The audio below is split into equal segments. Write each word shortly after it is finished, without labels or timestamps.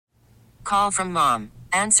Call from mom.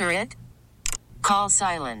 Answer it. Call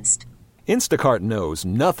silenced. Instacart knows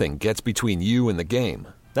nothing gets between you and the game.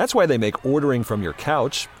 That's why they make ordering from your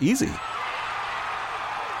couch easy.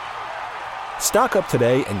 Stock up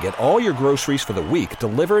today and get all your groceries for the week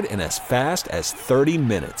delivered in as fast as 30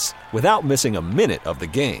 minutes without missing a minute of the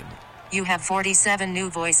game. You have 47 new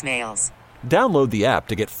voicemails. Download the app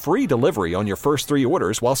to get free delivery on your first 3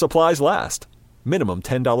 orders while supplies last. Minimum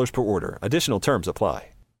 $10 per order. Additional terms apply.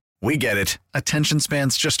 We get it. Attention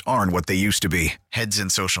spans just aren't what they used to be. Heads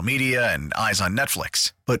in social media and eyes on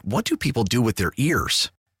Netflix. But what do people do with their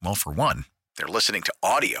ears? Well, for one, they're listening to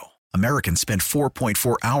audio. Americans spend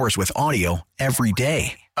 4.4 hours with audio every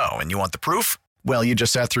day. Oh, and you want the proof? Well, you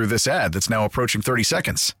just sat through this ad that's now approaching 30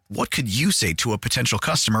 seconds. What could you say to a potential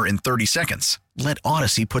customer in 30 seconds? Let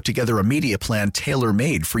Odyssey put together a media plan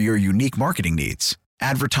tailor-made for your unique marketing needs.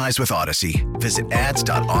 Advertise with Odyssey. Visit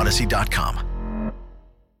ads.odyssey.com.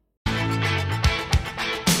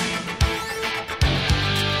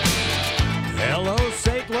 Hello,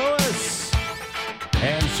 St. Louis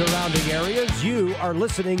and surrounding areas. You are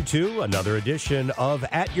listening to another edition of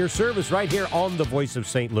At Your Service right here on the Voice of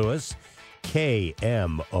St. Louis,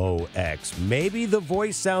 KMOX. Maybe the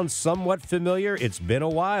voice sounds somewhat familiar. It's been a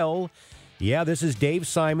while. Yeah, this is Dave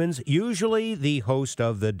Simons, usually the host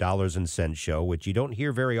of the Dollars and Cents Show, which you don't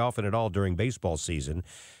hear very often at all during baseball season,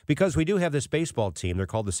 because we do have this baseball team. They're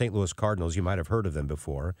called the St. Louis Cardinals. You might have heard of them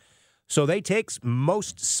before. So they take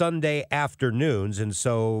most Sunday afternoons, and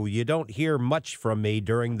so you don't hear much from me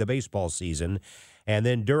during the baseball season. And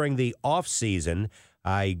then during the off season,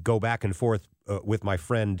 I go back and forth with my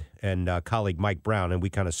friend and colleague Mike Brown, and we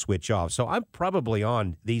kind of switch off. So I'm probably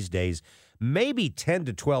on these days maybe 10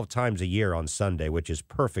 to 12 times a year on Sunday, which is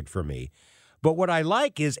perfect for me. But what I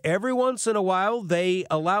like is every once in a while, they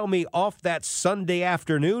allow me off that Sunday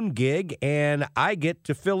afternoon gig, and I get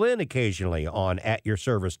to fill in occasionally on At Your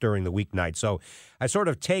Service during the weeknight. So I sort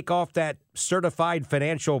of take off that certified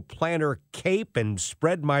financial planner cape and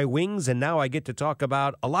spread my wings, and now I get to talk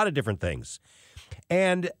about a lot of different things.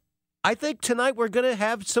 And I think tonight we're going to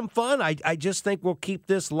have some fun. I just think we'll keep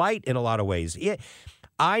this light in a lot of ways. Yeah,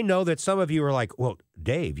 I know that some of you are like, well,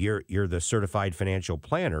 Dave, you're the certified financial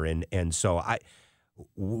planner, and so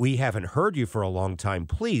we haven't heard you for a long time.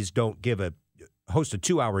 Please don't host a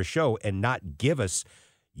 2-hour show and not give us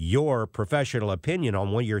your professional opinion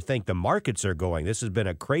on where you think the markets are going. This has been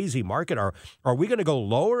a crazy market. Are we going to go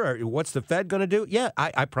lower? Or what's the Fed going to do? Yeah,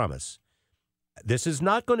 I promise. This is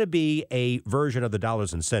not going to be a version of the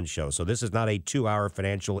Dollars and Cents Show. So this is not a 2-hour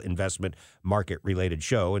financial investment market-related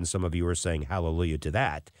show, and some of you are saying hallelujah to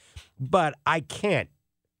that. But I can't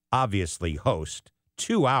obviously host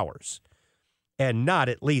 2 hours and not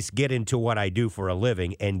at least get into what I do for a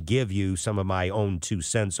living and give you some of my own 2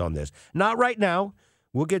 cents on this. Not right now.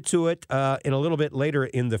 We'll get to it in a little bit later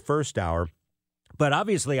in the first hour. But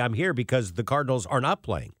obviously I'm here because the Cardinals are not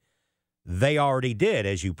playing. They already did,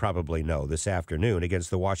 as you probably know, this afternoon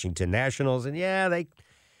against the Washington Nationals. And, yeah,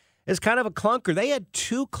 it's kind of a clunker. They had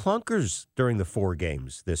 2 clunkers during the 4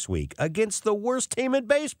 games this week against the worst team in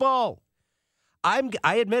baseball. I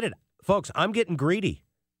admit it, folks, I'm getting greedy.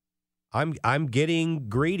 I'm getting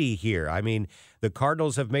greedy here. I mean, the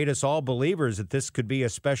Cardinals have made us all believers that this could be a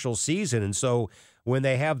special season. And so when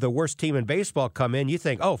they have the worst team in baseball come in, you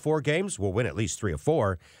think, 4 games? We'll win at least 3 or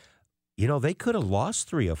 4. You know, they could have lost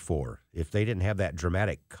 3 or 4 if they didn't have that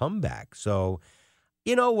dramatic comeback. So,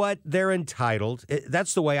 you know what? They're entitled.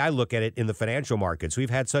 That's the way I look at it in the financial markets.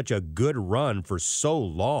 We've had such a good run for so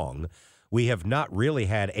long. We have not really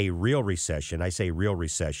had a real recession. I say real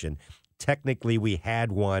recession. Technically, we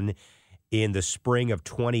had one in the spring of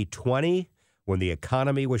 2020 when the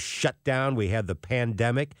economy was shut down. We had the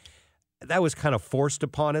pandemic. That was kind of forced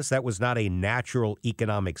upon us. That was not a natural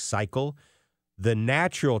economic cycle. The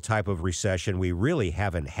natural type of recession we really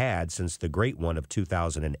haven't had since the great one of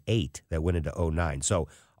 2008 that went into 2009. So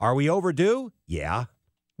are we overdue? Yeah,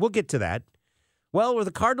 we'll get to that. Well, were the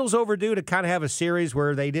Cardinals overdue to kind of have a series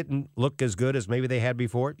where they didn't look as good as maybe they had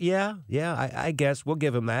before? Yeah, I guess we'll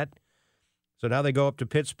give them that. So now they go up to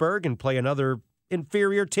Pittsburgh and play another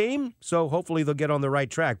inferior team. So hopefully they'll get on the right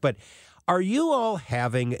track. But are you all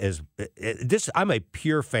having I'm a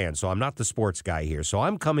pure fan, so I'm not the sports guy here. So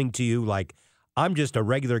I'm coming to you like I'm just a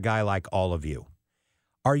regular guy like all of you.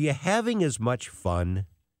 Are you having as much fun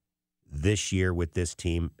this year with this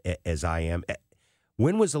team as I am?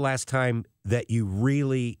 When was the last time that you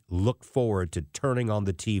really looked forward to turning on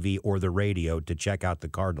the TV or the radio to check out the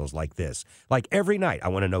Cardinals like this? Like every night, I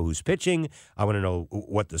want to know who's pitching. I want to know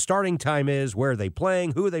what the starting time is, where are they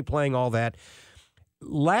playing, who are they playing, all that.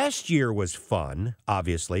 last year was fun,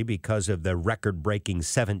 obviously, because of the record-breaking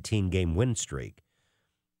 17-game win streak,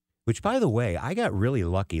 which, by the way, I got really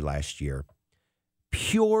lucky last year.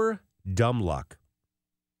 Pure dumb luck.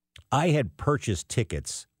 I had purchased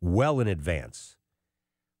tickets well in advance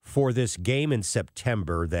for this game in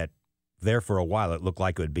September that there for a while it looked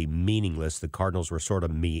like it would be meaningless. The Cardinals were sort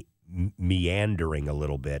of meandering a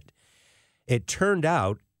little bit. It turned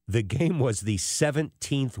out the game was the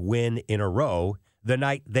 17th win in a row the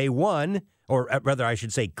night they won, or rather I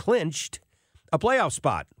should say clinched, a playoff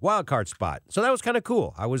spot, wild card spot. So that was kind of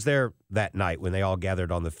cool. I was there that night when they all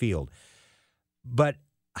gathered on the field. But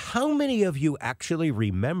how many of you actually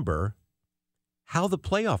remember how the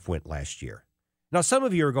playoff went last year? Now, some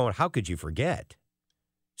of you are going, how could you forget?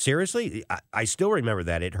 Seriously? I still remember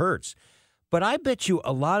that. It hurts. But I bet you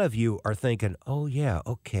a lot of you are thinking, oh, yeah,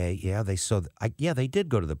 okay, yeah, they did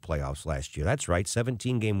go to the playoffs last year. That's right,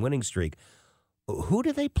 17-game winning streak. Who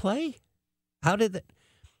did they play? How did they?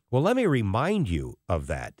 Well, let me remind you of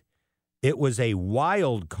that. It was a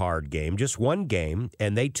wild card game, just one game,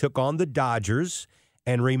 and they took on the Dodgers.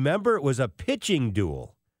 And remember, it was a pitching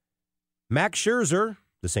duel. Max Scherzer,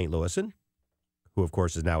 the St. Louisan, who, of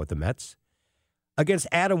course, is now with the Mets, against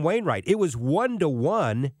Adam Wainwright. It was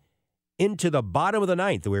 1-1 into the bottom of the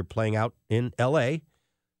ninth that we were playing out in L.A.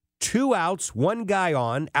 2 outs, 1 guy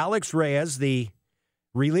on. Alex Reyes, the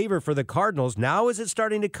reliever for the Cardinals. Now is it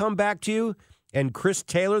starting to come back to you? And Chris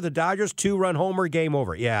Taylor, the Dodgers, 2-run homer, game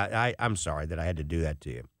over. Yeah, I'm sorry that I had to do that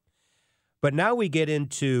to you. But now we get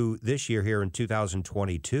into this year here in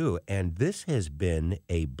 2022, and this has been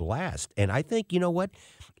a blast. And I think, you know what?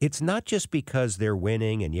 It's not just because they're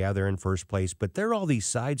winning and, yeah, they're in first place, but there are all these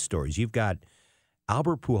side stories. You've got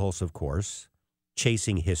Albert Pujols, of course,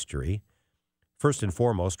 chasing history. First and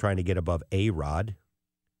foremost, trying to get above A-Rod,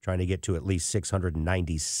 trying to get to at least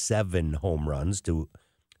 697 home runs to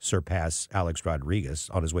surpass Alex Rodriguez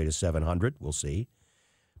on his way to 700. We'll see.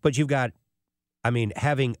 But you've got,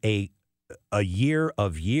 having a year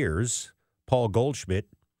of years, Paul Goldschmidt,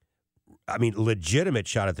 legitimate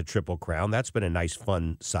shot at the Triple Crown. That's been a nice,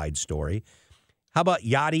 fun side story. How about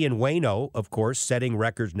Yadi and Waino, of course, setting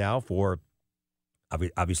records now for,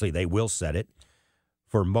 obviously they will set it,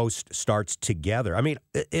 for most starts together.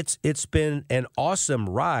 It's been an awesome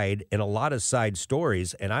ride and a lot of side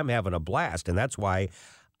stories, and I'm having a blast, and that's why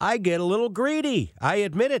I get a little greedy. I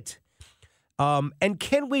admit it. And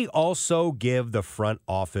can we also give the front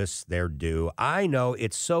office their due? I know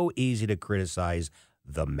it's so easy to criticize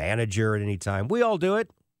the manager at any time. We all do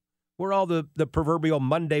it. We're all the proverbial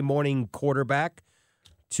Monday morning quarterback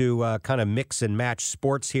to kind of mix and match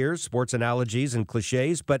sports here, sports analogies and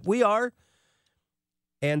cliches, but we are.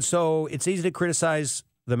 And so it's easy to criticize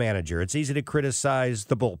the manager. It's easy to criticize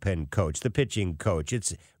the bullpen coach, the pitching coach.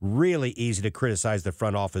 It's really easy to criticize the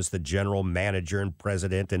front office, the general manager and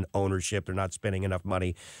president and ownership. They're not spending enough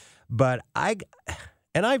money. But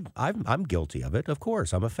I'm guilty of it, of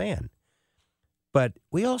course. I'm a fan. But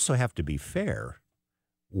we also have to be fair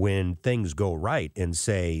when things go right and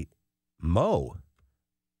say, John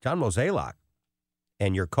Mozeliak,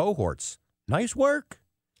 and your cohorts, nice work.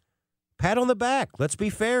 Pat on the back. Let's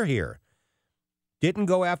be fair here. Didn't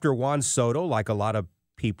go after Juan Soto like a lot of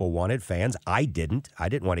people wanted, fans. I didn't. I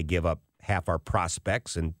didn't want to give up half our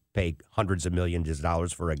prospects and pay hundreds of millions of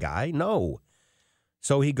dollars for a guy. No.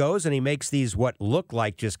 So he goes and he makes these what look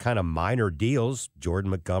like just kind of minor deals,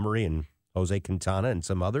 Jordan Montgomery and Jose Quintana and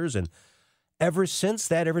some others. And ever since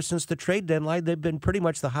the trade deadline, they've been pretty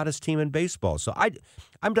much the hottest team in baseball. So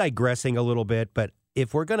I'm digressing a little bit, but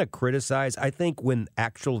if we're going to criticize, I think when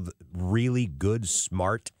actual really good,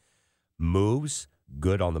 smart moves,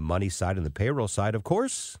 good on the money side and the payroll side, of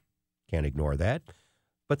course, can't ignore that.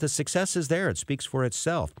 But the success is there. It speaks for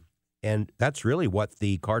itself. And that's really what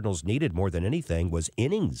the Cardinals needed more than anything was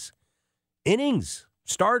innings. Innings,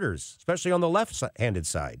 starters, especially on the left-handed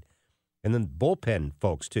side. And then bullpen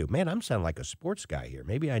folks, too. Man, I'm sounding like a sports guy here.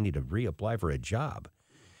 Maybe I need to reapply for a job.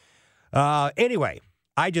 Anyway,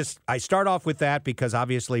 I start off with that because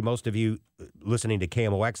obviously most of you listening to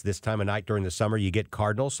KMOX this time of night during the summer, you get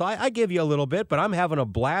Cardinals. So I give you a little bit, but I'm having a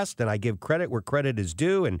blast, and I give credit where credit is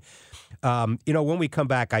due. And, when we come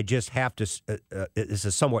back, I just have to this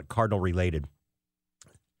is somewhat Cardinal related.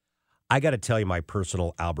 I got to tell you my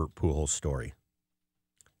personal Albert Pujols story.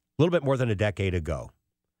 A little bit more than a decade ago.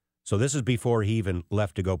 So this is before he even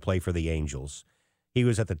left to go play for the Angels. He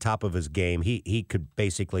was at the top of his game. He could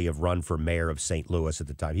basically have run for mayor of St. Louis at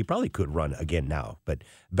the time. He probably could run again now, but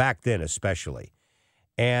back then especially.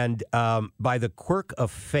 And by the quirk of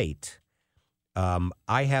fate,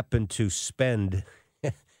 I happened to spend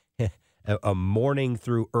a morning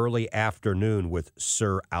through early afternoon with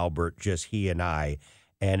Sir Albert, just he and I.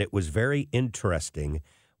 And it was very interesting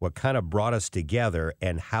what kind of brought us together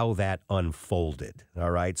and how that unfolded.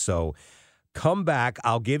 All right. So come back.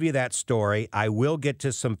 I'll give you that story. I will get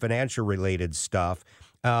to some financial related stuff.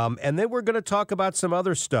 And then we're going to talk about some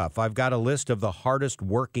other stuff. I've got a list of the hardest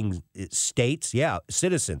working states. Yeah,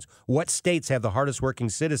 citizens. What states have the hardest working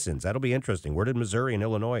citizens? That'll be interesting. Where did Missouri and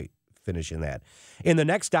Illinois finish in that? In the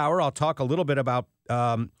next hour, I'll talk a little bit about,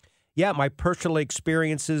 my personal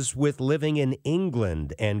experiences with living in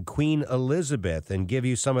England and Queen Elizabeth and give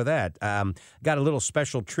you some of that. Got a little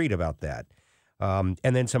special treat about that. And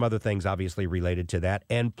then some other things, obviously, related to that,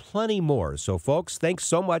 and plenty more. So, folks, thanks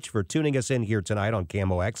so much for tuning us in here tonight on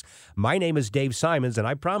KMOX. My name is Dave Simons, and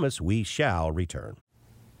I promise we shall return.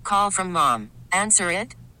 Call from mom. Answer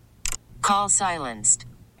it. Call silenced.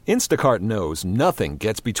 Instacart knows nothing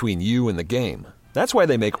gets between you and the game. That's why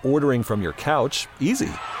they make ordering from your couch easy.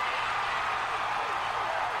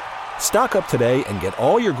 Stock up today and get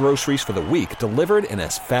all your groceries for the week delivered in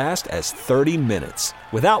as fast as 30 minutes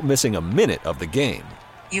without missing a minute of the game.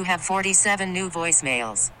 You have 47 new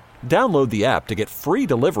voicemails. Download the app to get free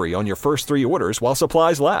delivery on your first 3 orders while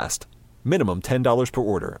supplies last. Minimum $10 per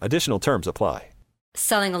order. Additional terms apply.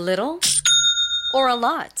 Selling a little or a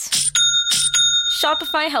lot?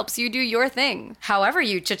 Shopify helps you do your thing, however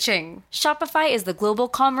you cha-ching. Shopify is the global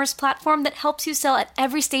commerce platform that helps you sell at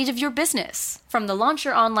every stage of your business. From the launch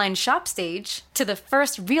your online shop stage, to the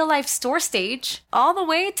first real-life store stage, all the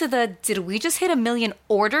way to the did we just hit 1 million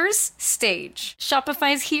orders stage.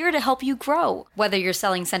 Shopify's here to help you grow. Whether you're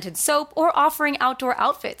selling scented soap or offering outdoor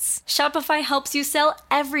outfits, Shopify helps you sell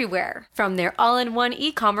everywhere. From their all-in-one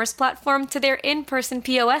e-commerce platform to their in-person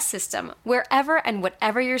POS system, wherever and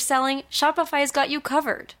whatever you're selling, Shopify's got you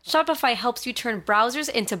covered. Shopify helps you turn browsers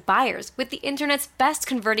into buyers with the internet's best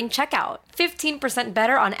converting checkout. 15%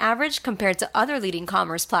 better on average compared to other leading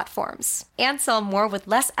commerce platforms. And sell more with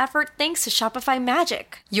less effort thanks to Shopify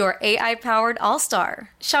Magic, your AI-powered all-star.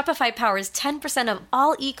 Shopify powers 10% of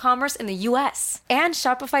all e-commerce in the U.S. And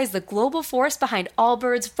Shopify is the global force behind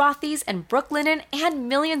Allbirds, Rothy's, and Brooklinen, and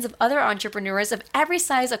millions of other entrepreneurs of every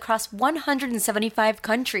size across 175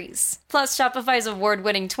 countries. Plus, Shopify's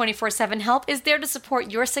award-winning 24/7 help is there to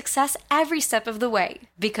support your success every step of the way.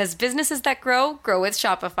 Because businesses that grow with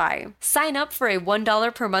Shopify. Sign up for a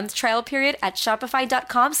 $1 per month trial period at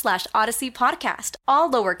shopify.com/Odyssey Podcast, all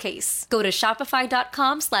lowercase. Go to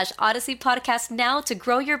shopify.com/Odyssey Podcast now to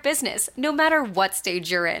grow your business, no matter what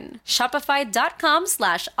stage you're in.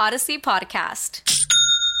 Shopify.com/Odyssey Podcast.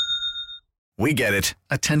 We get it.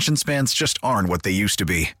 Attention spans just aren't what they used to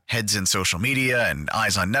be. Heads in social media and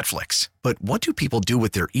eyes on Netflix. But what do people do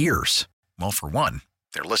with their ears? Well, for one,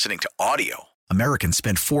 they're listening to audio. Americans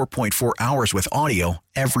spend 4.4 hours with audio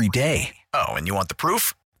every day. Oh, and you want the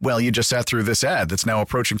proof? Well, you just sat through this ad that's now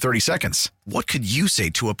approaching 30 seconds. What could you say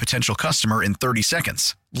to a potential customer in 30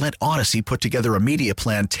 seconds? Let Odyssey put together a media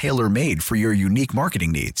plan tailor-made for your unique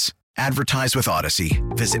marketing needs. Advertise with Odyssey.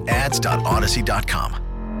 Visit ads.odyssey.com.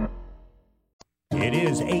 It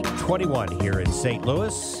is 8:21 here in St.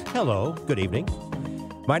 Louis. Hello, good evening.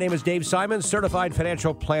 My name is Dave Simons, certified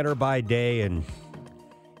financial planner by day and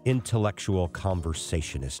intellectual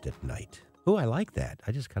conversationist at night. Oh, I like that.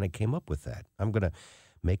 I just kind of came up with that. I'm going to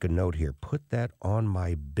make a note here. Put that on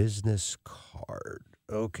my business card.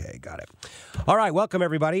 Okay, got it. All right, welcome,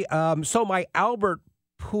 everybody. So my Albert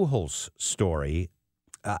Pujols story,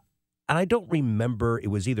 and I don't remember, it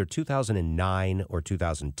was either 2009 or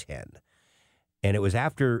 2010. And it was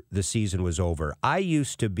after the season was over. I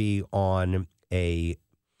used to be on an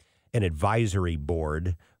advisory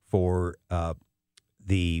board for I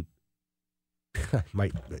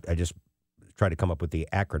just tried to come up with the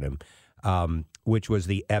acronym, which was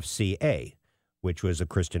the FCA, which was a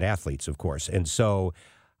Christian Athletes, of course. And so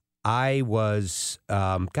I was,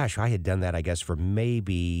 I had done that, I guess, for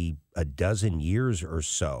maybe a dozen years or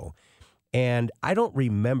so. And I don't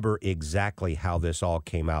remember exactly how this all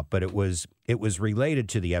came out, but it was related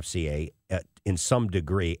to the FCA in some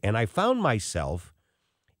degree. And I found myself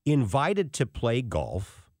invited to play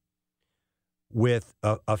golf with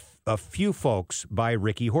a few folks by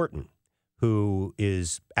Ricky Horton, who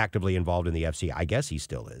is actively involved in the FCA. I guess he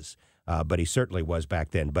still is, but he certainly was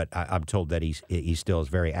back then. But I'm told that he still is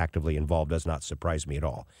very actively involved. Does not surprise me at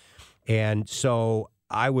all. And so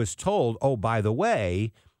I was told, oh, by the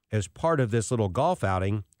way, as part of this little golf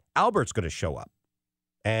outing, Albert's going to show up,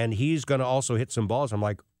 and he's going to also hit some balls. I'm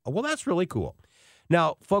like, oh, well, that's really cool.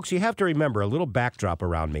 Now, folks, you have to remember a little backdrop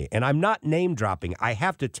around me, and I'm not name dropping. I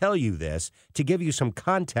have to tell you this to give you some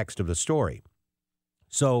context of the story.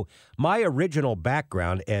 So my original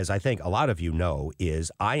background, as I think a lot of you know,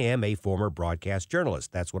 is I am a former broadcast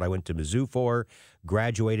journalist. That's what I went to Mizzou for,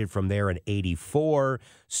 graduated from there in 84,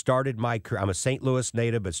 started my career. I'm a St. Louis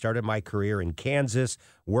native, but started my career in Kansas,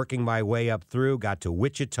 working my way up through, got to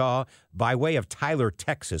Wichita by way of Tyler,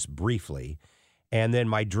 Texas, briefly. And then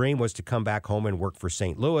my dream was to come back home and work for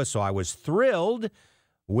St. Louis. So I was thrilled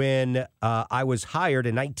when I was hired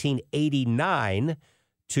in 1989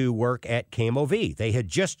 to work at KMOV. They had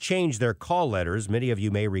just changed their call letters. Many of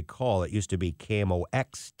you may recall it used to be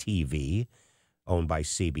KMOX TV, owned by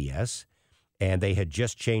CBS, and they had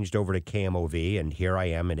just changed over to KMOV. And here I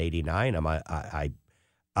am in '89.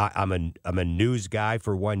 I'm a news guy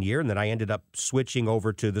for 1 year, and then I ended up switching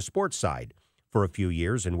over to the sports side for a few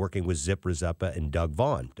years and working with Zip Rizeppa and Doug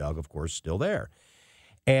Vaughn. Doug, of course, still there.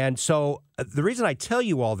 And so the reason I tell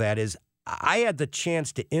you all that is I had the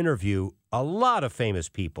chance to interview a lot of famous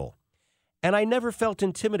people, and I never felt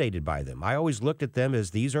intimidated by them. I always looked at them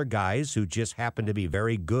as these are guys who just happen to be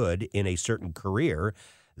very good in a certain career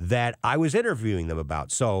that I was interviewing them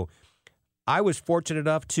about. So I was fortunate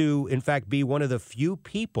enough to, in fact, be one of the few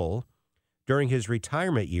people during his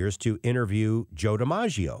retirement years to interview Joe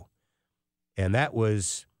DiMaggio. And that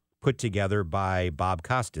was put together by Bob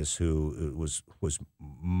Costas, who was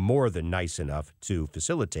more than nice enough to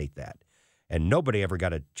facilitate that. And nobody ever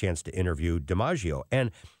got a chance to interview DiMaggio.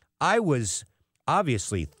 And I was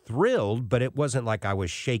obviously thrilled, but it wasn't like I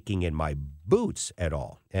was shaking in my boots at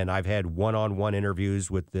all. And I've had one-on-one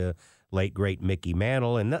interviews with the late, great Mickey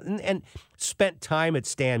Mantle and spent time at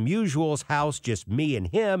Stan Musial's house, just me and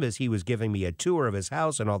him, as he was giving me a tour of his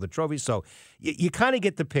house and all the trophies. So you kind of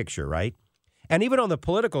get the picture, right? And even on the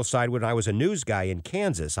political side, when I was a news guy in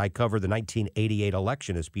Kansas, I covered the 1988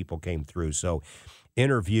 election as people came through. So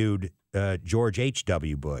interviewed George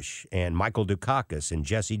H.W. Bush and Michael Dukakis and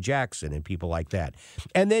Jesse Jackson and people like that.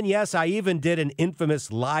 And then, yes, I even did an infamous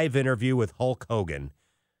live interview with Hulk Hogan.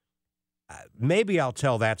 Maybe I'll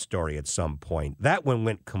tell that story at some point. That one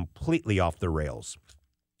went completely off the rails.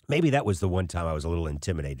 Maybe that was the one time I was a little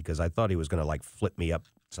intimidated because I thought he was going to like flip me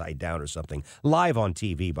upside down or something. Live on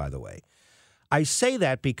TV, by the way. I say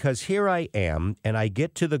that because here I am, and I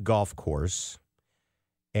get to the golf course,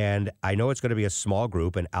 and I know it's going to be a small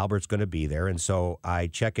group, and Albert's going to be there. And so I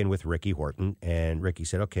check in with Ricky Horton, and Ricky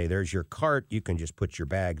said, okay, there's your cart. You can just put your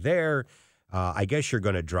bag there. I guess you're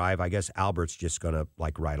going to drive. I guess Albert's just going to,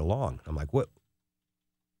 like, ride along. I'm like, what?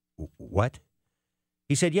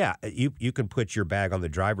 He said, yeah, you can put your bag on the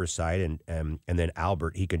driver's side, and then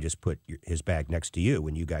Albert, he can just put his bag next to you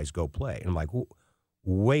when you guys go play. And I'm like,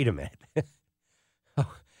 wait a minute.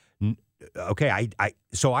 Okay,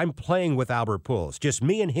 so I'm playing with Albert Pujols, just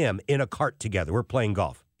me and him in a cart together. We're playing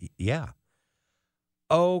golf. Yeah.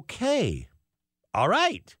 Okay. All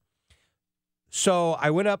right. So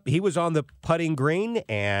I went up. He was on the putting green,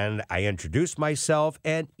 and I introduced myself.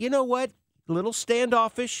 And you know what? A little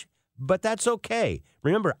standoffish, but that's okay.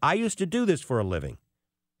 Remember, I used to do this for a living.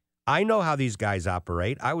 I know how these guys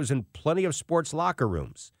operate. I was in plenty of sports locker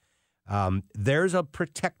rooms. There's a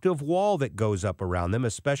protective wall that goes up around them,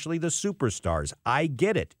 especially the superstars. I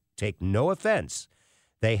get it. Take no offense.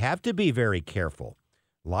 They have to be very careful.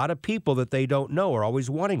 A lot of people that they don't know are always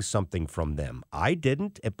wanting something from them. I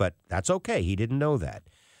didn't, but that's okay. He didn't know that.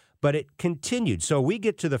 But it continued. So we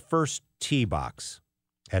get to the first tee box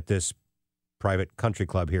at this private country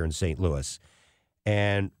club here in St. Louis.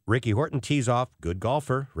 And Ricky Horton tees off. Good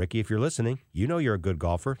golfer. Ricky, if you're listening, you know you're a good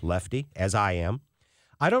golfer. Lefty, as I am.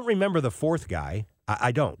 I don't remember the fourth guy.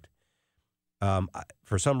 I don't.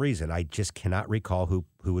 For some reason, I just cannot recall who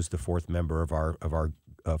was the fourth member of our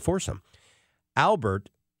foursome. Albert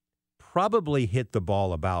probably hit the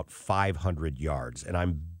ball about 500 yards, and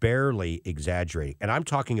I'm barely exaggerating. And I'm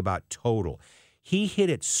talking about total. He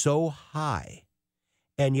hit it so high,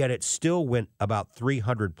 and yet it still went about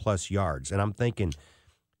 300 plus yards. And I'm thinking,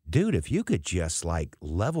 dude, if you could just like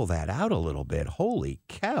level that out a little bit, holy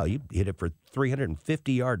cow, you hit it for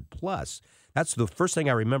 350 yard plus. That's the first thing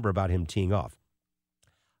I remember about him teeing off.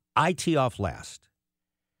 I tee off last,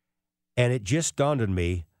 and it just dawned on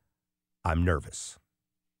me, I'm nervous.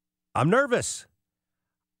 I'm nervous.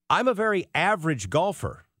 I'm a very average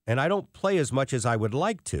golfer, and I don't play as much as I would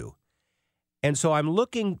like to. And so I'm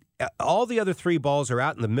looking, all the other three balls are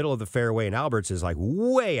out in the middle of the fairway, and Albert's is like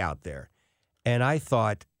way out there. And I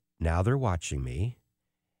thought, now they're watching me,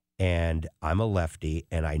 and I'm a lefty,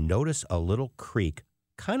 and I notice a little creek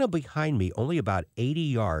kind of behind me, only about 80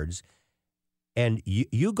 yards. And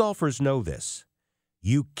you golfers know this.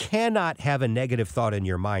 You cannot have a negative thought in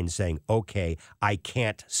your mind saying, okay, I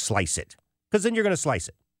can't slice it, because then you're going to slice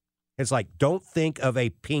it. It's like, don't think of a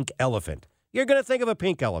pink elephant. You're going to think of a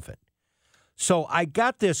pink elephant. So I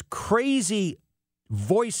got this crazy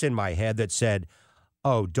voice in my head that said,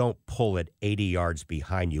 oh, don't pull it 80 yards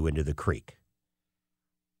behind you into the creek.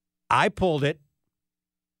 I pulled it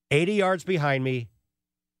 80 yards behind me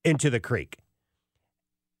into the creek.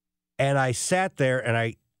 And I sat there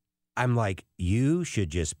and I'm like, you should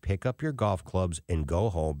just pick up your golf clubs and go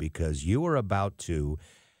home because you are about to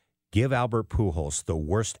give Albert Pujols the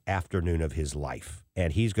worst afternoon of his life.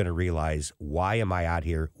 And he's going to realize, why am I out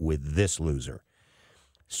here with this loser?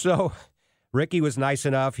 So Ricky was nice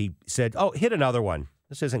enough. He said, oh, hit another one.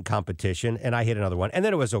 This isn't competition. And I hit another one. And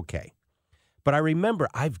then it was okay. But I remember,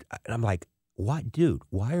 I'm like, what, dude,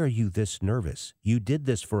 why are you this nervous? You did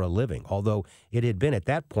this for a living. Although it had been at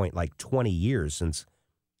that point like 20 years since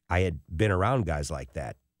I had been around guys like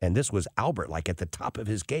that. And this was Albert, like at the top of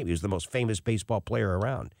his game. He was the most famous baseball player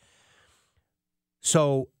around.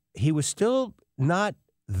 So he was still not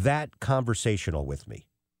that conversational with me.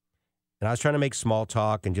 And I was trying to make small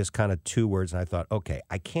talk and just kind of 2 words. And I thought, okay,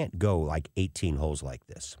 I can't go like 18 holes like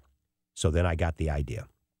this. So then I got the idea.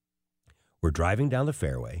 We're driving down the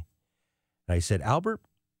fairway. And I said, Albert,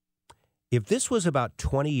 if this was about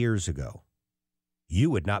 20 years ago, you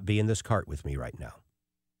would not be in this cart with me right now.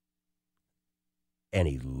 And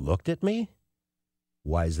he looked at me.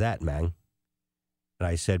 Why is that, man? And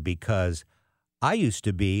I said, because I used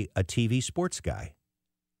to be a TV sports guy.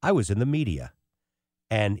 I was in the media.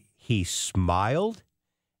 And he smiled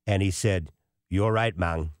and he said, you're right,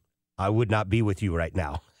 man. I would not be with you right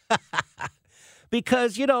now.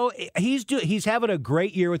 Because, you know, he's having a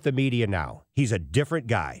great year with the media now. He's a different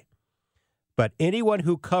guy. But anyone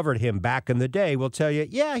who covered him back in the day will tell you,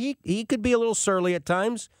 yeah, he could be a little surly at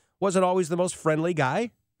times. Wasn't always the most friendly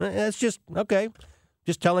guy. That's just, okay,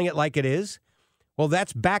 just telling it like it is. Well,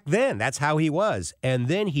 that's back then. That's how he was. And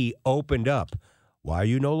then he opened up. Why are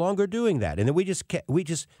you no longer doing that? And then we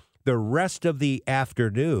just the rest of the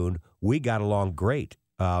afternoon, we got along great.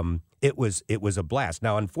 It was a blast.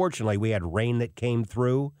 Now, unfortunately, we had rain that came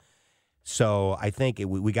through. So I think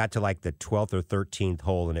we got to like the 12th or 13th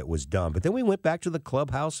hole and it was done. But then we went back to the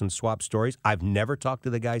clubhouse and swapped stories. I've never talked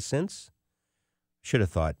to the guy since. Should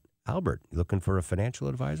have thought, Albert, you looking for a financial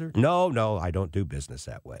advisor? No, I don't do business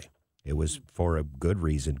that way. It was for a good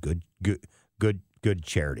reason, good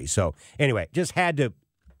charity. So anyway, just had to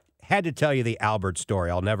tell you the Albert story.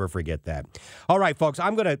 I'll never forget that. All right, folks,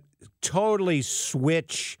 I'm going to totally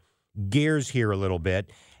switch gears here a little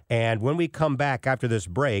bit. And when we come back after this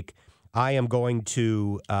break, I am going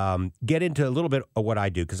to get into a little bit of what I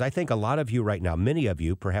do, because I think a lot of you right now, many of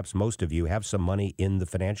you, perhaps most of you, have some money in the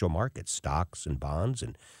financial markets, stocks and bonds,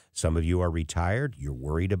 and some of you are retired. You're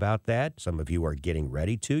worried about that. Some of you are getting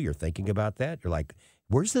ready to. You're thinking about that. You're like,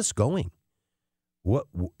 where's this going? What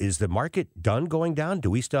is the market done going down? Do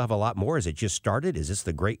we still have a lot more? Is it just started? Is this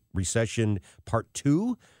the Great Recession Part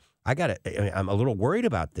 2? I'm a little worried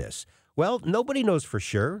about this. Well, nobody knows for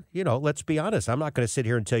sure. You know, let's be honest. I'm not going to sit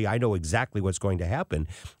here and tell you I know exactly what's going to happen,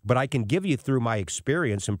 but I can give you through my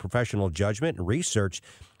experience and professional judgment and research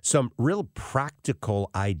some real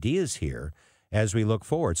practical ideas here as we look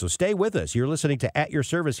forward. So stay with us. You're listening to At Your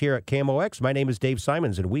Service here at KMOX. My name is Dave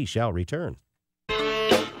Simons, and we shall return.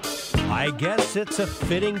 I guess it's a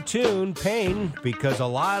fitting tune, Pain, because a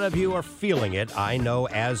lot of you are feeling it, I know,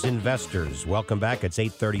 as investors. Welcome back. It's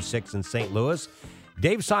 8:36 in St. Louis.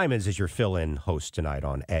 Dave Simons is your fill-in host tonight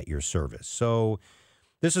on At Your Service. So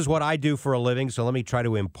this is what I do for a living, so let me try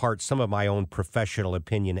to impart some of my own professional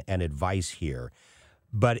opinion and advice here.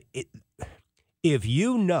 But if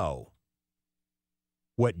you know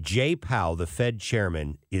what Jay Powell, the Fed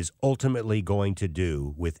chairman, is ultimately going to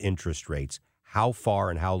do with interest rates, how far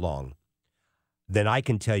and how long, then I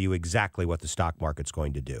can tell you exactly what the stock market's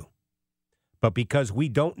going to do. But because we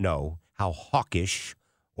don't know how hawkish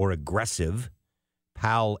or aggressive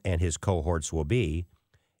Powell and his cohorts will be,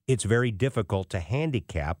 it's very difficult to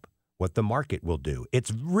handicap what the market will do.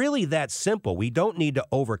 It's really that simple. We don't need to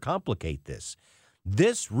overcomplicate this.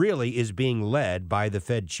 This really is being led by the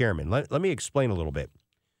Fed chairman. Let me explain a little bit.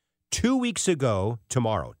 2 weeks ago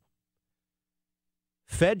tomorrow,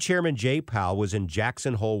 Fed Chairman Jay Powell was in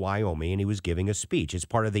Jackson Hole, Wyoming, and he was giving a speech. It's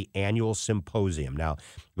part of the annual symposium. Now,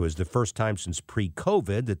 it was the first time since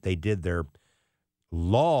pre-COVID that they did their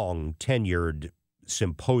long-tenured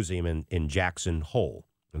symposium in Jackson Hole,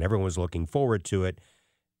 and everyone was looking forward to it.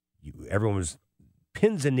 Everyone was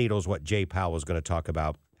pins and needles what Jay Powell was going to talk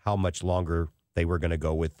about, how much longer they were going to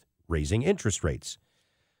go with raising interest rates.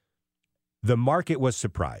 The market was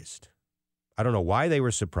surprised. I don't know why they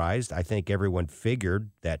were surprised. I think everyone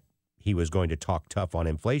figured that he was going to talk tough on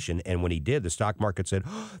inflation. And when he did, the stock market said,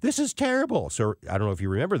 oh, this is terrible. So I don't know if you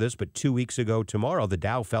remember this, but 2 weeks ago tomorrow, the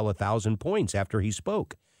Dow fell 1,000 points after he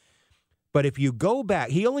spoke. But if you go back,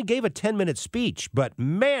 he only gave a 10-minute speech, but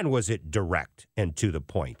man, was it direct and to the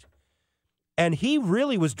point. And he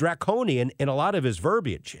really was draconian in a lot of his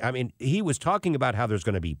verbiage. I mean, he was talking about how there's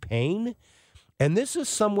going to be pain. And this is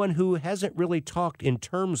someone who hasn't really talked in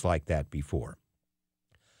terms like that before.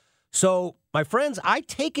 So, my friends, I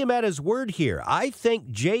take him at his word here. I think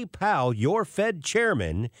Jay Powell, your Fed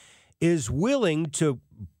chairman, is willing to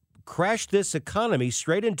crash this economy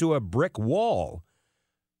straight into a brick wall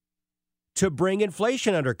to bring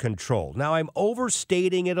inflation under control. Now, I'm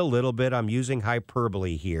overstating it a little bit. I'm using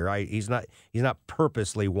hyperbole here. He's not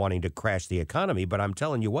purposely wanting to crash the economy, but I'm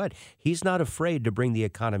telling you what, he's not afraid to bring the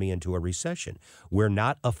economy into a recession. We're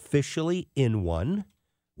not officially in one.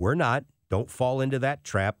 We're not. Don't fall into that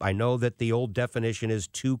trap. I know that the old definition is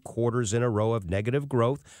 2 quarters in a row of negative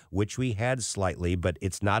growth, which we had slightly, but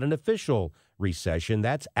it's not an official recession.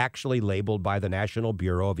 That's actually labeled by the National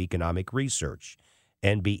Bureau of Economic Research,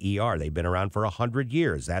 NBER. They've been around for 100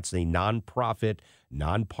 years. That's the nonprofit,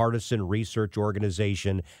 nonpartisan research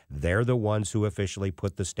organization. They're the ones who officially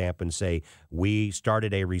put the stamp and say, we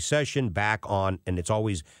started a recession back on, and it's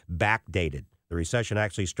always backdated. The recession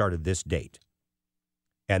actually started this date.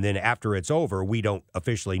 And then after it's over, we don't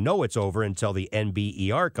officially know it's over until the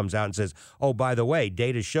NBER comes out and says, oh, by the way,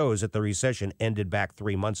 data shows that the recession ended back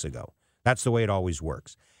 3 months ago. That's the way it always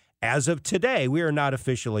works. As of today, we are not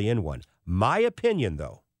officially in one. My opinion,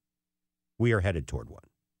 though, we are headed toward one.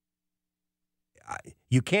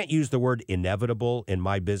 You can't use the word inevitable in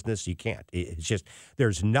my business. You can't. It's just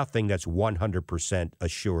there's nothing that's 100%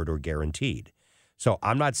 assured or guaranteed. So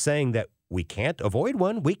I'm not saying that we can't avoid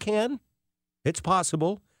one. We can. It's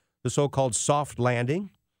possible. The so-called soft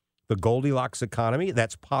landing, the Goldilocks economy,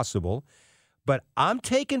 that's possible. But I'm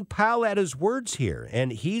taking Powell at his words here,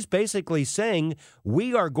 and he's basically saying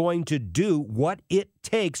we are going to do what it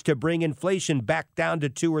takes to bring inflation back down to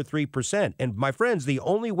 2 or 3%. And my friends, the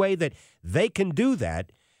only way that they can do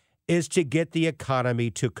that is to get the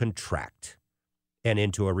economy to contract and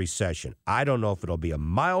into a recession. I don't know if it'll be a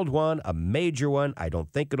mild one, a major one. I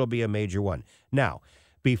don't think it'll be a major one. Now,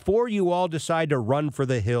 before you all decide to run for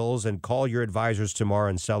the hills and call your advisors tomorrow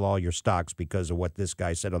and sell all your stocks because of what this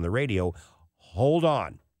guy said on the radio, hold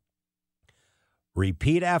on.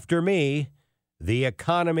 Repeat after me. The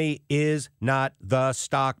economy is not the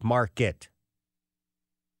stock market.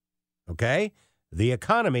 Okay? The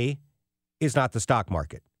economy is not the stock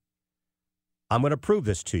market. I'm going to prove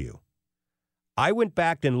this to you. I went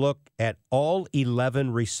back and looked at all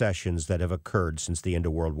 11 recessions that have occurred since the end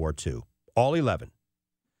of World War II. All 11.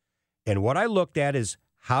 And what I looked at is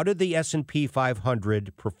how did the S&P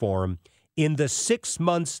 500 perform in the 6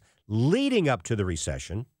 months leading up to the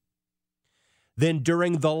recession, then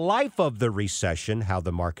during the life of the recession, how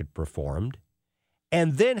the market performed,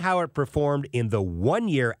 and then how it performed in the 1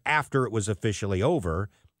 year after it was officially over.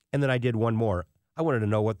 And then I did one more. I wanted to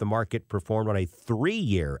know what the market performed on a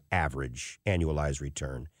 3-year average annualized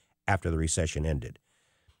return after the recession ended.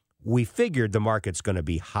 We figured the market's going to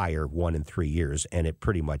be higher 1 and 3 years, and it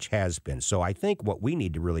pretty much has been. So I think what we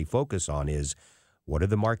need to really focus on is what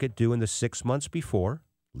did the market do in the 6 months before,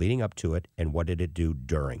 leading up to it, and what did it do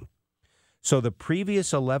during? So the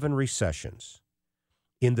previous 11 recessions,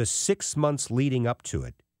 in the 6 months leading up to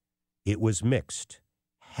it, it was mixed.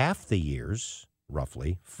 Half the years,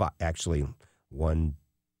 roughly, actually 1,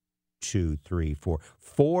 2, 3,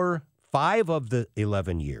 4, 5 of the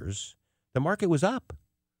 11 years, the market was up.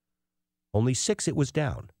 Only 6 it was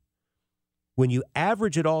down. When you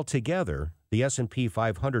average it all together, the S&P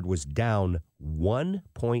 500 was down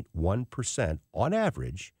 1.1% on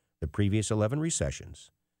average the previous 11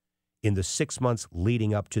 recessions in the 6 months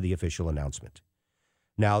leading up to the official announcement.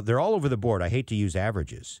 Now, they're all over the board. I hate to use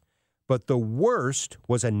averages, but the worst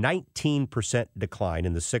was a 19% decline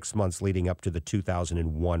in the 6 months leading up to the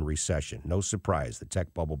 2001 recession. No surprise, the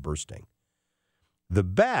tech bubble bursting. The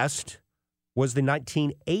best was the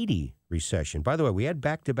 1980 recession. By the way, we had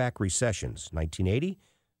back-to-back recessions. 1980,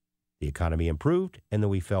 the economy improved, and then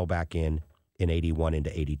we fell back in 81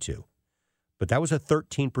 into 82. But that was a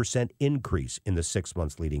 13% increase in the 6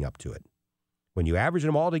 months leading up to it. When you average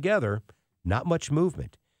them all together, not much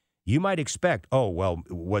movement. You might expect, oh, well,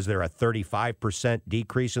 was there a 35%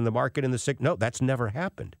 decrease in the market in the 6? No, that's never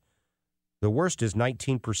happened. The worst is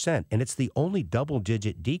 19%, and it's the only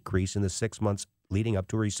double-digit decrease in the 6 months leading up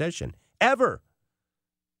to a recession. Ever.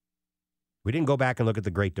 We didn't go back and look at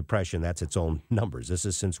the Great Depression. That's its own numbers. This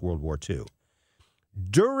is since World War II.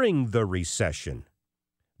 During the recession,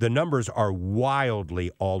 the numbers are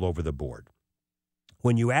wildly all over the board.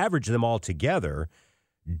 When you average them all together,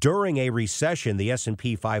 during a recession, the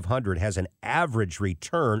S&P 500 has an average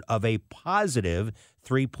return of a positive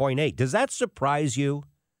 3.8. Does that surprise you?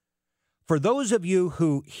 For those of you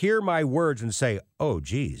who hear my words and say, oh,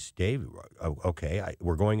 geez, Dave, okay,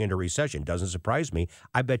 we're going into recession. Doesn't surprise me.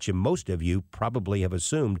 I bet you most of you probably have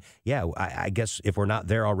assumed, yeah, I guess if we're not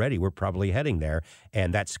there already, we're probably heading there.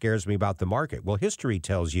 And that scares me about the market. Well, history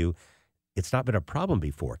tells you it's not been a problem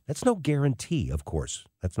before. That's no guarantee, of course.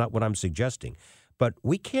 That's not what I'm suggesting. But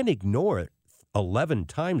we can't ignore it 11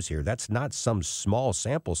 times here. That's not some small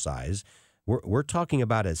sample size. We're talking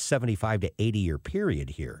about a 75 to 80-year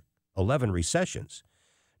period here. 11 recessions.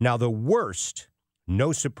 Now, the worst,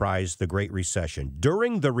 no surprise, the Great Recession.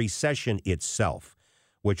 During the recession itself,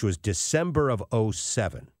 which was December of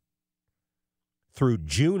 2007 through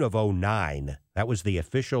June of 2009, that was the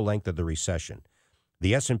official length of the recession,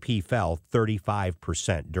 the S&P fell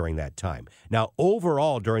 35% during that time. Now,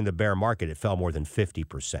 overall, during the bear market, it fell more than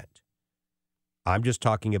 50%. I'm just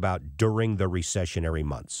talking about during the recessionary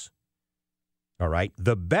months. All right.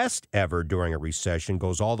 The best ever during a recession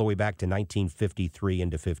goes all the way back to 1953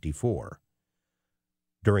 into 54.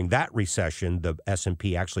 During that recession, the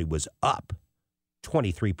S&P actually was up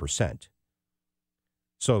 23%.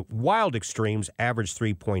 So wild extremes, average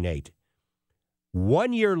 3.8.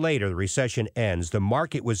 1 year later, the recession ends. The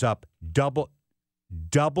market was up double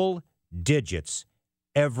digits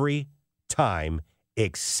every time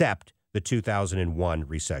except the 2001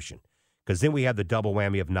 recession. Because then we had the double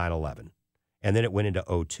whammy of 9/11. And then it went into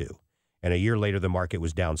 2002. And a year later, the market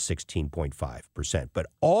was down 16.5%. But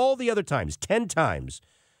all the other times, 10 times,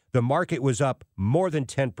 the market was up more than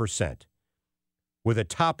 10%, with a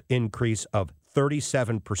top increase of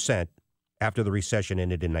 37% after the recession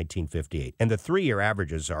ended in 1958. And the 3-year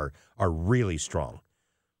averages are really strong.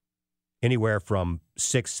 Anywhere from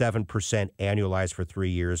 6-7% annualized for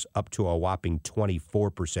 3 years up to a whopping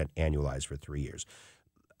 24% annualized for 3 years.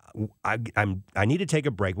 I need to take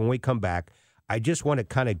a break. When we come back, I just want to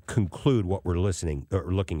kind of conclude what we're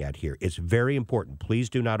looking at here. It's very important. Please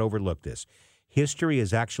do not overlook this. History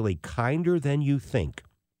is actually kinder than you think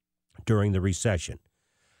during the recession.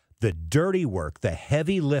 The dirty work, the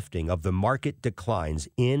heavy lifting of the market declines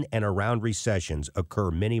in and around recessions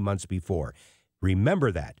occur many months before. Remember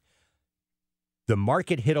that. The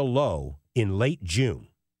market hit a low in late June.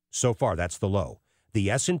 So far, that's the low. The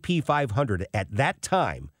S&P 500 at that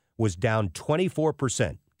time was down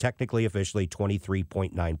 24%. Technically, officially,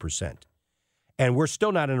 23.9%. And we're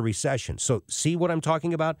still not in a recession. So see what I'm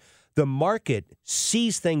talking about? The market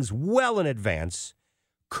sees things well in advance,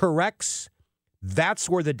 corrects. That's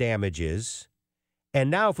where the damage is. And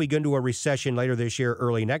now if we go into a recession later this year,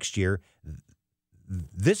 early next year,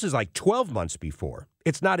 this is like 12 months before.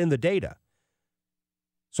 It's not in the data.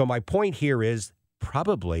 So my point here is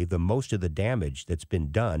probably the most of the damage that's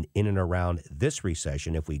been done in and around this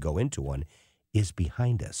recession, if we go into one, is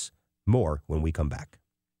behind us. More when we come back.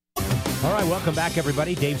 All right, welcome back,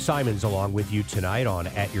 everybody. Dave Simons along with you tonight on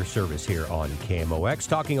At Your Service here on KMOX,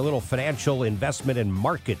 talking a little financial investment and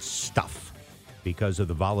market stuff because of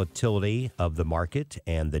the volatility of the market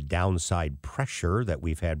and the downside pressure that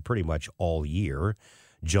we've had pretty much all year.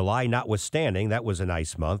 July notwithstanding, that was a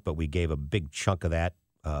nice month, but we gave a big chunk of that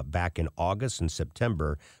back in August and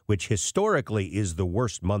September, which historically is the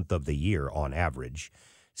worst month of the year on average.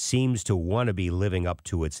 Seems to want to be living up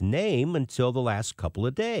to its name until the last couple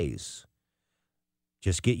of days.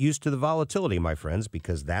 Just get used to the volatility, my friends,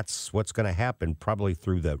 because that's what's going to happen probably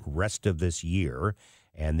through the rest of this year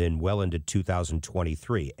and then well into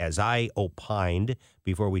 2023. As I opined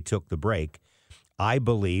before we took the break, I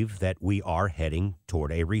believe that we are heading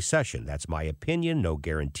toward a recession. That's my opinion, no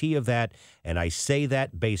guarantee of that. And I say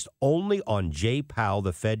that based only on Jay Powell,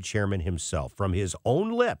 the Fed chairman himself, from his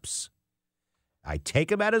own lips. I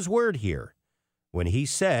take him at his word here when he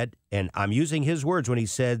said, and I'm using his words when he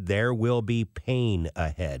said, there will be pain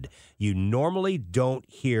ahead. You normally don't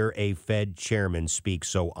hear a Fed chairman speak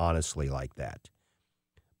so honestly like that.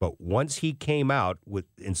 But once he came out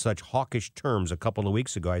in such hawkish terms a couple of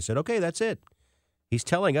weeks ago, I said, okay, that's it. He's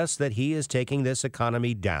telling us that he is taking this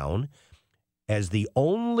economy down as the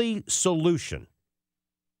only solution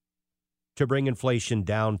to bring inflation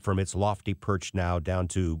down from its lofty perch now down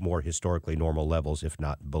to more historically normal levels, if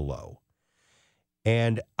not below.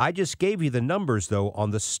 And I just gave you the numbers, though,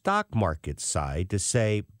 on the stock market side to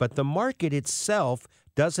say, but the market itself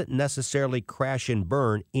doesn't necessarily crash and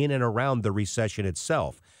burn in and around the recession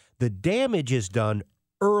itself. The damage is done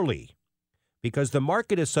early because the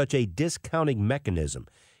market is such a discounting mechanism.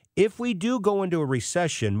 If we do go into a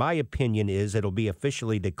recession, my opinion is it'll be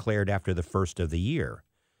officially declared after the first of the year.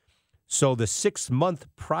 So the 6-month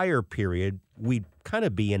prior period, we'd kind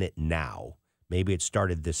of be in it now. Maybe it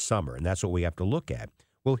started this summer, and that's what we have to look at.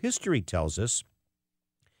 Well, history tells us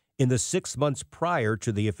in the 6 months prior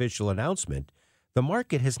to the official announcement, the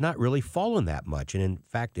market has not really fallen that much. And in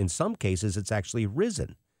fact, in some cases, it's actually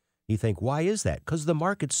risen. You think, why is that? Because the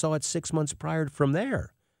market saw it 6 months prior from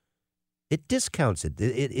there. It discounts it.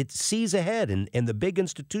 It sees ahead, and the big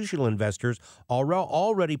institutional investors are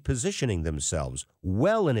already positioning themselves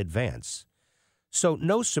well in advance. So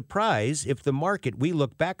no surprise if the market, we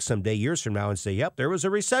look back someday, years from now, and say, yep, there was a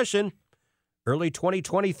recession, early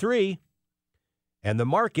 2023, and the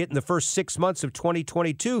market in the first 6 months of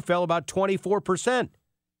 2022 fell about 24%.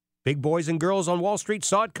 Big boys and girls on Wall Street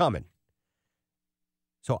saw it coming.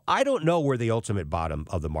 So I don't know where the ultimate bottom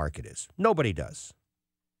of the market is. Nobody does.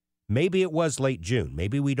 Maybe it was late June.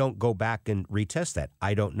 Maybe we don't go back and retest that.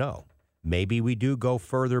 I don't know. Maybe we do go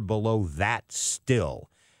further below that still.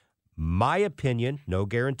 My opinion, no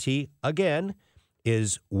guarantee, again,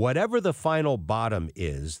 is whatever the final bottom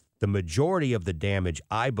is, the majority of the damage,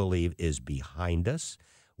 I believe, is behind us.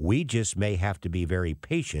 We just may have to be very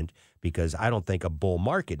patient because I don't think a bull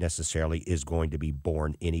market necessarily is going to be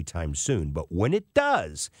born anytime soon. But when it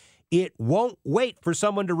does, it won't wait for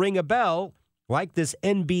someone to ring a bell like this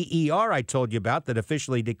NBER I told you about that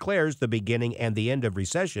officially declares the beginning and the end of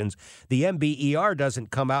recessions. The NBER doesn't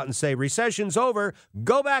come out and say, recession's over,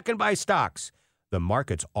 go back and buy stocks. The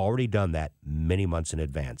market's already done that many months in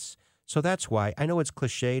advance. So that's why I know it's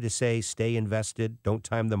cliche to say stay invested, don't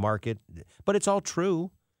time the market, but it's all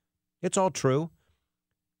true. It's all true.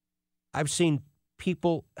 I've seen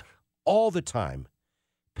people all the time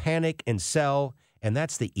panic and sell, and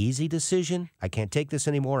that's the easy decision. I can't take this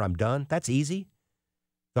anymore. I'm done. That's easy.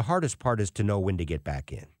 The hardest part is to know when to get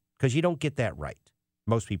back in because you don't get that right.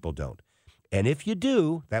 Most people don't. And if you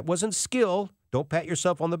do, that wasn't skill. Don't pat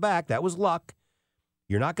yourself on the back. That was luck.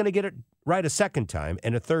 You're not going to get it right a second time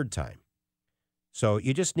and a third time. So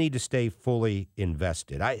you just need to stay fully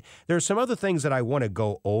invested. There's some other things that I want to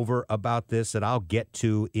go over about this that I'll get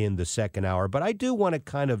to in the second hour, but I do want to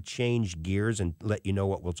kind of change gears and let you know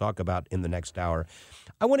what we'll talk about in the next hour.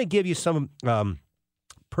 I want to give you some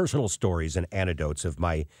personal stories and anecdotes of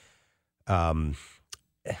my, well,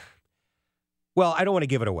 I don't want to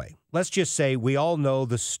give it away. Let's just say we all know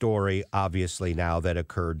the story, obviously, now that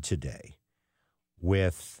occurred today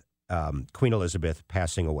with Queen Elizabeth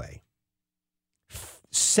passing away.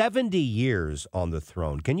 70 years on the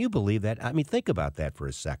throne. Can you believe that? I mean, think about that for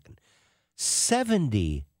a second.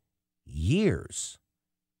 70 years.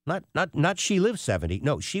 Not she lived 70.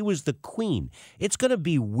 No, she was the queen. It's going to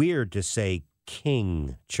be weird to say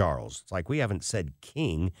King Charles. It's like we haven't said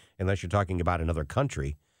king unless you're talking about another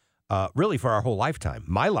country. Really for our whole lifetime,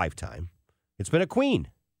 my lifetime, it's been a queen,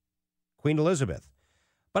 Queen Elizabeth.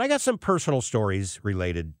 But I got some personal stories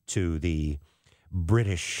related to the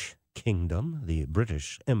British Kingdom, the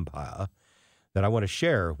British Empire, that I want to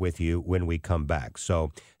share with you when we come back.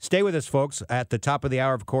 So stay with us, folks. At the top of the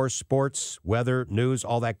hour, of course, sports, weather, news,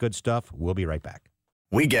 all that good stuff. We'll be right back.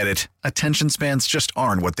 We get it. Attention spans just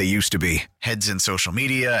aren't what they used to be. Heads in social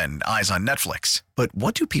media and eyes on Netflix. But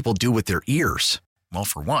what do people do with their ears? Well,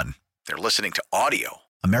 for one, they're listening to audio.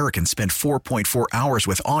 Americans spend 4.4 hours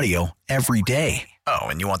with audio every day. Oh,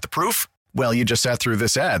 and you want the proof? Well, you just sat through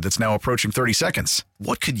this ad that's now approaching 30 seconds.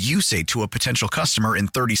 What could you say to a potential customer in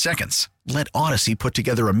 30 seconds? Let Odyssey put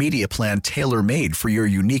together a media plan tailor-made for your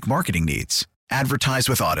unique marketing needs. Advertise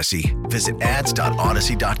with Odyssey. Visit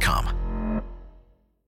ads.odyssey.com.